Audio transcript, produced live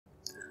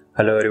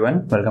Hello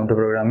everyone, welcome to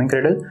Programming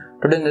Cradle.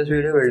 Today in this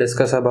video we'll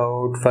discuss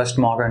about first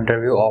mock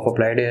interview of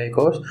Applied AI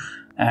course,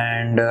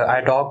 and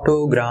I talked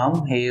to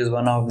Graham. He is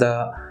one of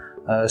the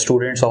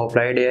students of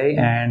Applied AI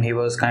and he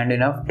was kind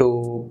enough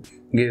to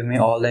give me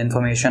all the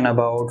information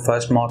about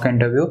first mock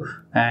interview,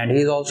 and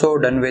he's also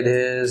done with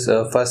his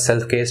first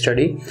self case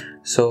study.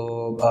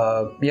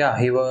 So yeah,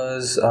 he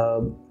was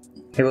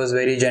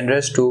very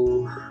generous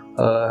to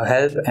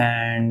help,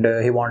 and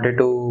he wanted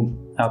to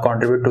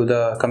contribute to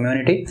the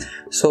community.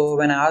 So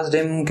when I asked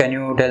him, can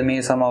you tell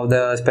me some of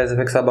the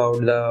specifics about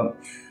the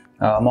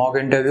mock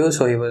interview,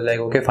 so he was like,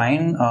 okay,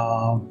 fine,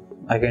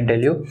 I can tell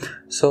you.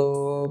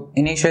 So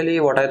initially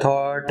what I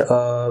thought,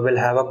 we'll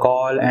have a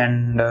call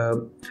and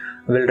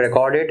we'll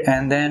record it,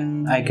 and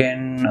then I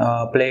can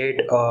play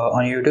it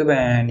on YouTube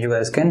and you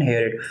guys can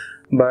hear it.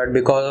 But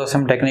because of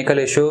some technical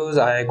issues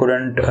I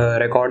couldn't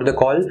record the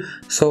call,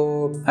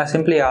 so I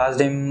simply asked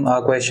him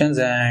questions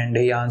and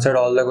he answered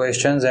all the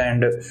questions,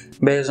 and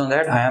based on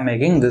that I am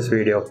making this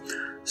video.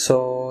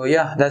 So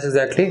yeah, that's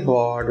exactly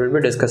what we'll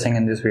be discussing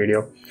in this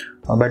video.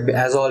 But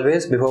as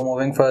always, before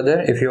moving further,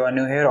 if you are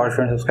new here or if you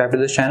want to subscribe to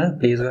this channel,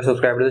 please go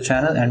subscribe to the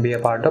channel and be a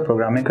part of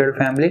Programming Cradle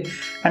family,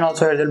 and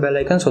also hit the bell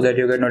icon so that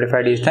you get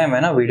notified each time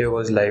when a video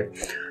goes live.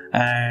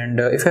 And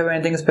if you have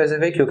anything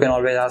specific, you can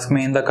always ask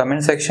me in the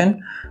comment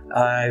section.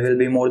 I will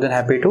be more than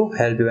happy to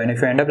help you, and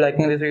if you end up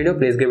liking this video,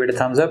 please give it a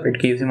thumbs up. It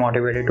keeps me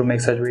motivated to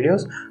make such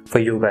videos for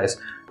you guys.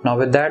 Now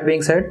with that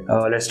being said,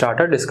 let's start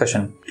our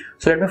discussion.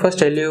 So let me first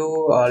tell you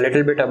a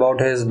little bit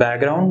about his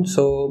background.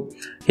 So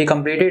he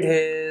completed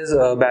his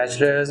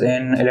bachelor's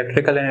in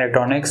electrical and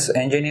electronics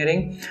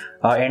engineering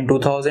in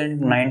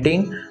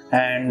 2019,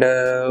 and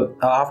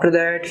after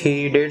that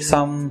he did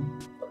some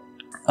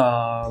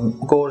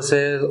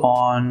courses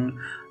on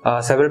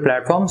several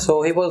platforms.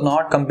 So he was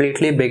not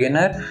completely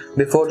beginner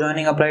before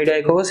joining Applied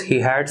AI course. He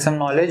had some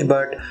knowledge,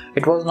 but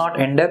it was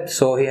not in depth.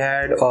 So he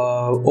had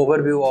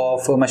overview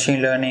of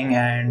machine learning,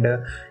 and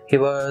he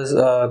was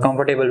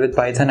comfortable with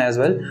Python as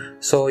well.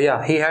 So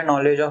yeah, he had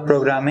knowledge of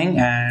programming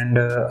and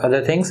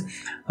other things,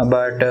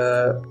 but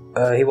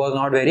he was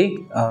not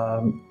very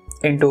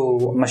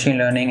into machine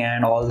learning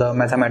and all the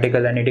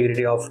mathematical and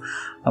nitty-gritty of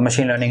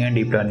machine learning and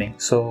deep learning.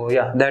 So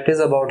yeah, that is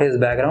about his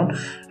background.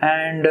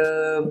 And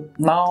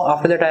now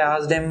after that I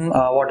asked him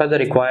what are the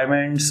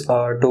requirements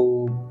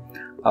to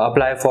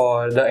apply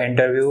for the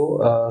interview.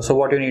 So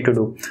what you need to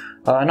do.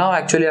 Now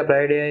actually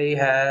Applied AI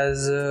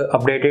has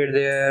updated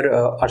their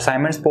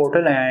assignments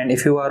portal, and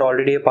if you are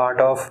already a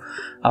part of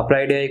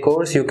Applied AI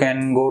course, you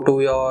can go to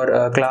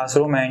your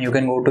classroom and you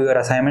can go to your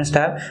assignments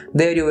tab.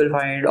 There you will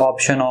find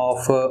option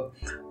of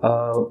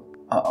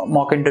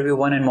mock interview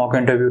 1 and mock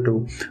interview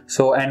 2.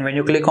 So, and when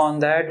you click on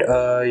that,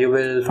 you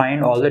will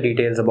find all the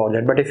details about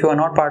that. But if you are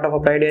not part of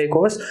Applied AI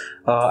course,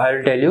 I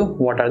will tell you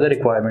what are the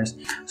requirements.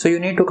 So you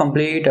need to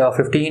complete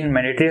 15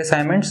 mandatory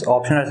assignments.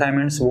 Optional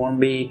assignments won't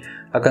be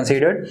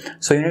considered.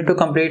 So you need to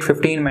complete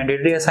 15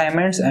 mandatory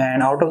assignments,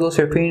 and out of those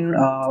 15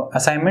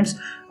 assignments,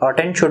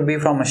 10 should be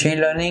from machine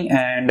learning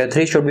and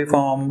 3 should be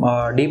from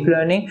deep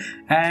learning,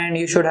 and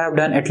you should have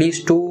done at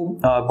least 2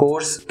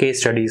 course case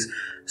studies.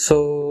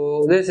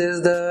 So this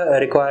is the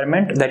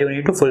requirement that you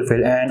need to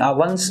fulfill, and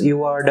once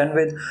you are done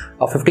with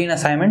 15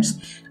 assignments,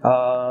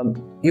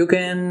 you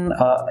can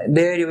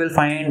there you will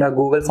find a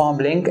Google form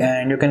link,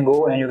 and you can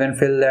go and you can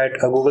fill that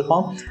Google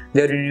form.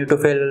 There you need to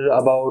fill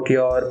about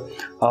your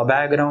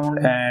background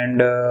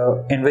and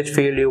in which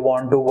field you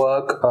want to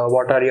work,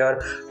 what are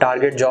your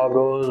target job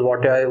roles,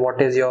 what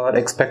is your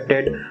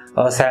expected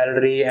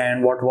salary,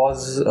 and what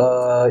was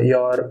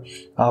your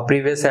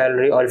previous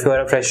salary, or if you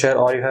are a fresher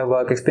or you have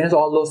work experience,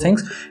 all those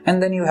things.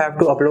 And then you have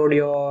to upload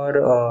your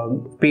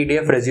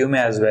PDF resume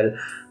as well.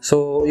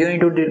 So you need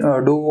to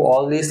do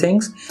all these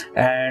things,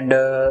 and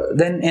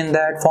then in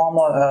that form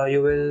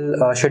you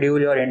will schedule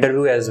your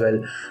interview as well.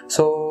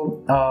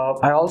 So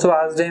I also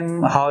asked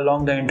him how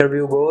long the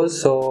interview goes.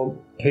 So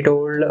he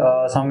told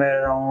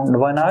somewhere around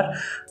 1 hour.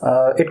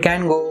 It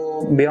can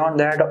go beyond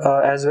that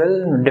as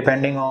well,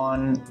 depending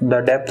on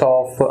the depth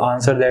of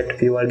answer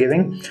that you are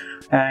giving.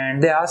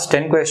 And they ask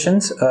 10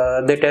 questions.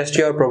 They test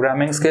your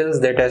programming skills,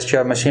 they test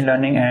your machine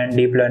learning and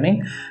deep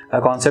learning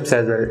concepts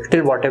as well,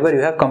 till whatever you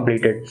have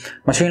completed.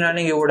 Machine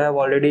learning you would have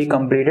already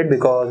completed,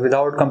 because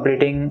without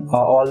completing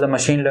all the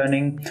machine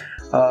learning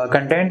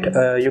content,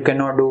 you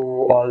cannot do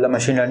all the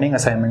machine learning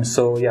assignments.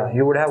 So yeah,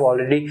 you would have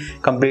already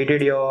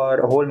completed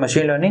your whole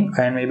machine learning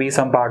and maybe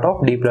some part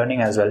of deep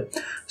learning as well.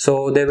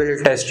 So they will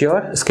test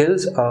your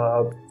skills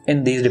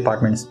in these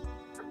departments.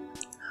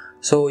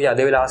 So yeah,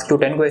 they will ask you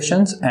 10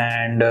 questions,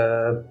 and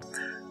it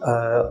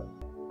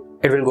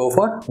will go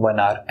for 1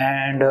 hour.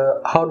 And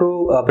how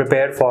to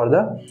prepare for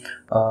the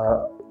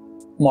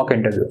mock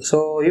interview.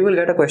 So you will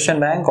get a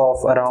question bank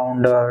of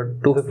around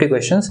 250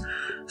 questions.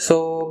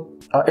 So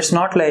it's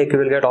not like you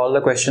will get all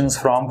the questions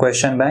from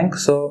question bank.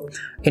 So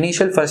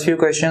initial first few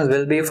questions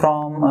will be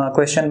from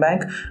question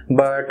bank,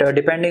 but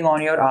depending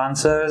on your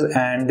answers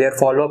and their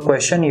follow-up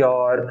question,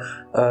 your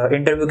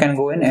interview can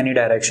go in any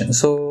direction.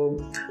 So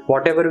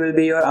whatever will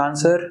be your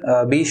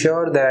answer, be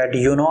sure that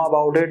you know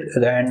about it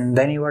and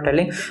then you are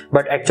telling.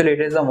 But actually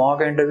it is a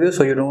mock interview,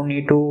 so you don't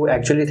need to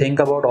actually think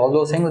about all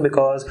those things,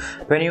 because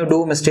when you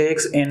do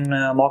mistakes in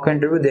mock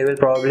interview they will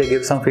probably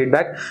give some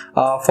feedback.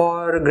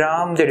 For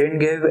Graham they didn't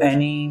give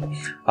any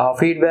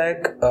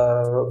feedback,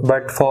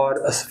 but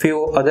for a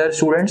few other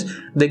students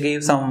they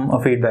gave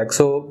some feedback.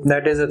 So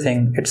that is the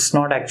thing, it's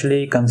not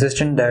actually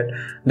consistent that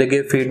they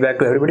give feedback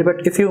to everybody.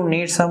 But if you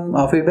need some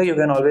feedback, you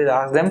can always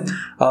ask them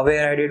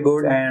where I did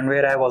good and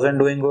where I wasn't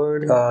doing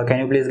good, can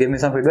you please give me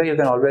some feedback. You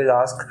can always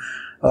ask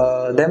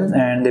them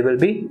and they will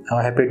be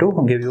happy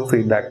to give you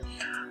feedback.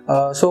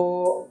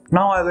 So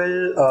now I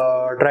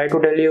will try to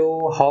tell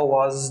you how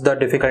was the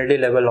difficulty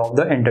level of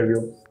the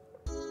interview.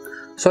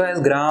 So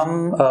as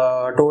Graham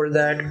told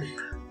that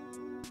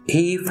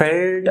he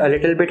felt a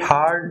little bit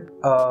hard,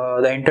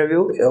 the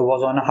interview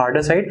was on a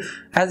harder side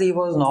as he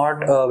was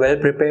not well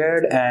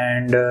prepared,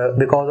 and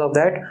because of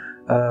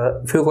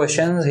that few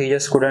questions he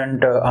just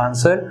couldn't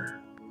answer.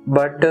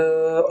 But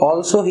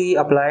also he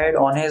applied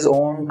on his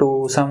own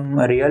to some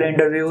real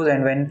interviews,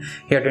 and when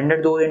he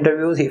attended those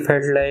interviews he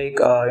felt like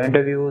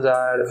interviews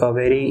are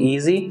very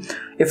easy.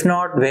 If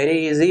not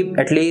very easy,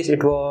 at least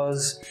it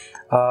was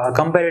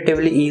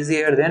comparatively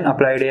easier than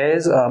Applied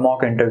AI's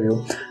mock interview.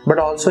 But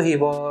also he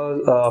was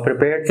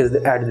prepared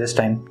at this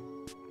time.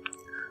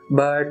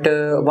 But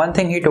one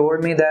thing he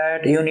told me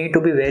that you need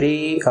to be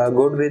very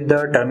good with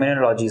the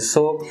terminologies.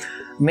 So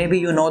maybe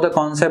you know the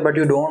concept but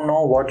you don't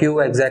know what you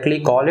exactly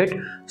call it,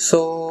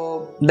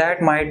 so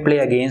that might play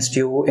against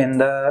you in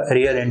the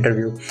real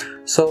interview.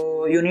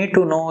 So you need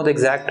to know the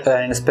exact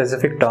and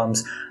specific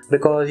terms,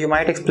 because you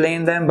might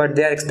explain them but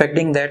they are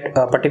expecting that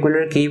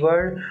particular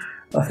keyword,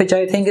 which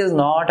I think is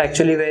not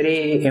actually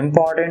very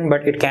important,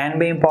 but it can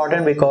be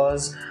important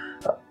because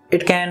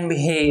it can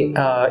be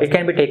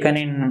taken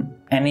in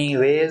any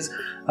ways.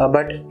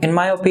 But in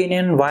my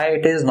opinion, why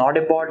it is not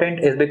important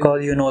is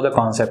because you know the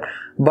concept.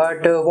 But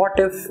what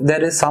if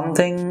there is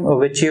something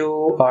which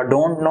you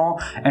don't know,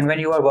 and when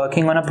you are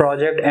working on a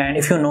project and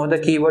if you know the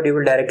keyword, you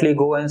will directly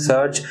go and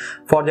search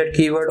for that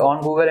keyword on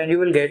Google and you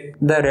will get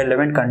the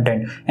relevant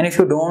content. And if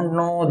you don't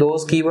know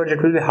those keywords,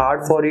 it will be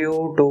hard for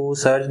you to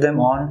search them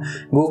on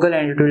Google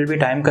and it will be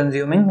time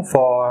consuming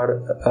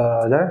for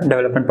the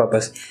development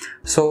purpose.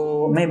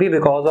 So maybe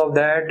because of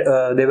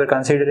that they were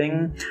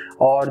considering,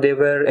 or they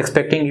were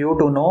expecting you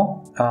to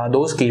know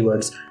those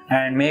keywords,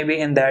 and maybe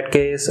in that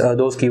case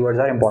those keywords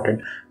are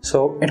important.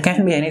 So it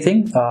can be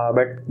anything,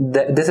 but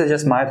this is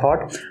just my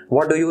thought.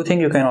 What do you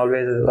think? You can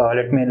always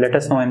let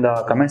us know in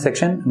the comment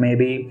section.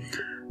 Maybe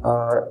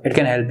it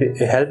can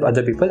help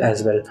other people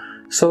as well.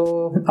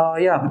 So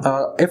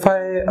if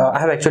I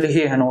have actually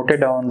here noted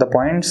down the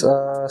points,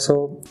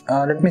 so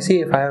let me see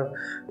if I have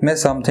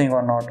missed something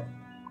or not.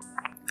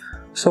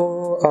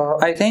 So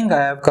I think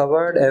I have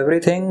covered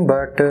everything,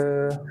 but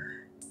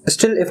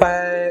still if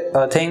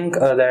I think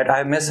that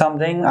I missed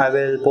something, I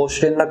will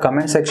post it in the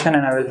comment section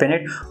and I will pin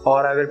it,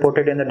 or I will put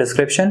it in the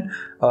description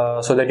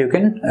so that you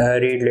can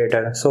read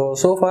later.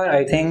 So far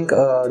I think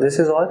this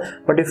is all,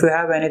 but if you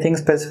have anything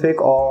specific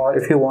or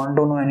if you want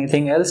to know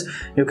anything else,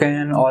 you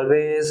can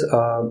always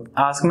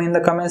ask me in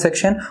the comment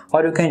section,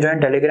 or you can join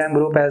Telegram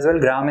group as well.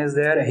 Graham is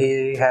there,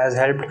 he has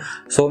helped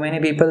so many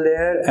people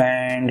there,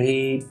 and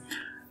he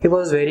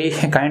was very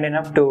kind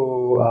enough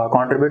to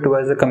contribute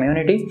towards the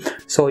community.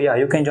 So yeah,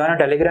 you can join a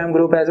Telegram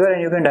group as well,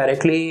 and you can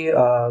directly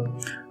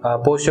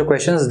post your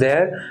questions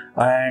there.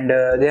 And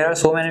there are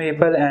so many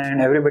people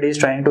and everybody is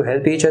trying to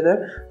help each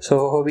other.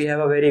 So we have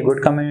a very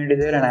good community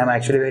there, and I am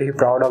actually very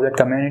proud of that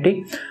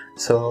community.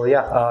 So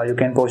yeah, you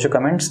can post your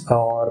comments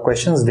or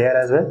questions there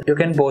as well. You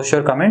can post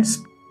your comments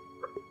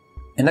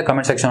in the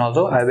comment section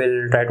also. I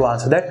will try to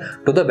answer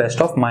that to the best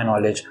of my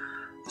knowledge.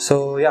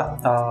 So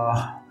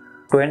yeah,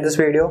 to end this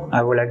video,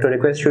 I would like to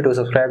request you to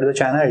subscribe to the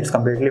channel. It's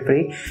completely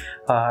free,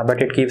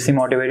 but it keeps me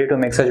motivated to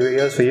make such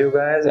videos for you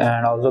guys.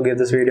 And also give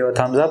this video a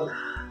thumbs up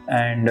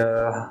and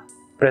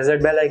press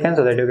that bell icon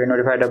so that you get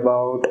notified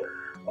about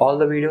all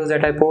the videos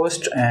that I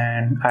post.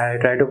 And I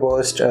try to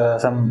post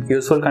some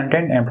useful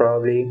content, and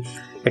probably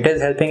it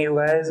is helping you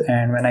guys.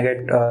 And when I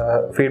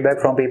get feedback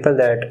from people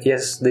that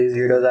yes, these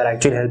videos are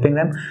actually helping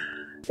them,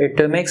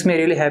 it makes me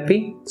really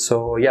happy.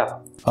 So yeah,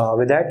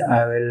 with that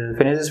I will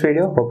finish this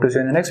video. Hope to see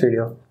you in the next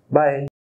video. Bye.